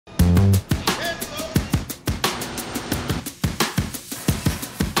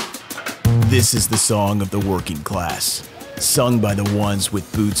This is the song of the working class, sung by the ones with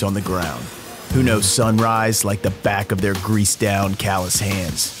boots on the ground, who know sunrise like the back of their greased-down, callous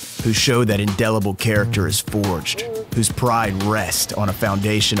hands, who show that indelible character is forged, whose pride rests on a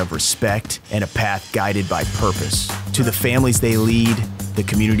foundation of respect and a path guided by purpose. To the families they lead, the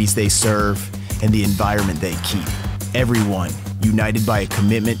communities they serve, and the environment they keep. Everyone united by a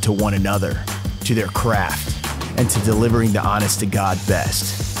commitment to one another, to their craft, and to delivering the honest-to-God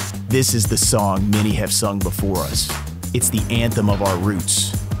best. This is the song many have sung before us. It's the anthem of our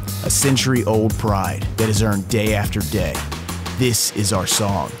roots, a century-old pride that is earned day after day. This is our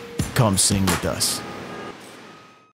song. Come sing with us.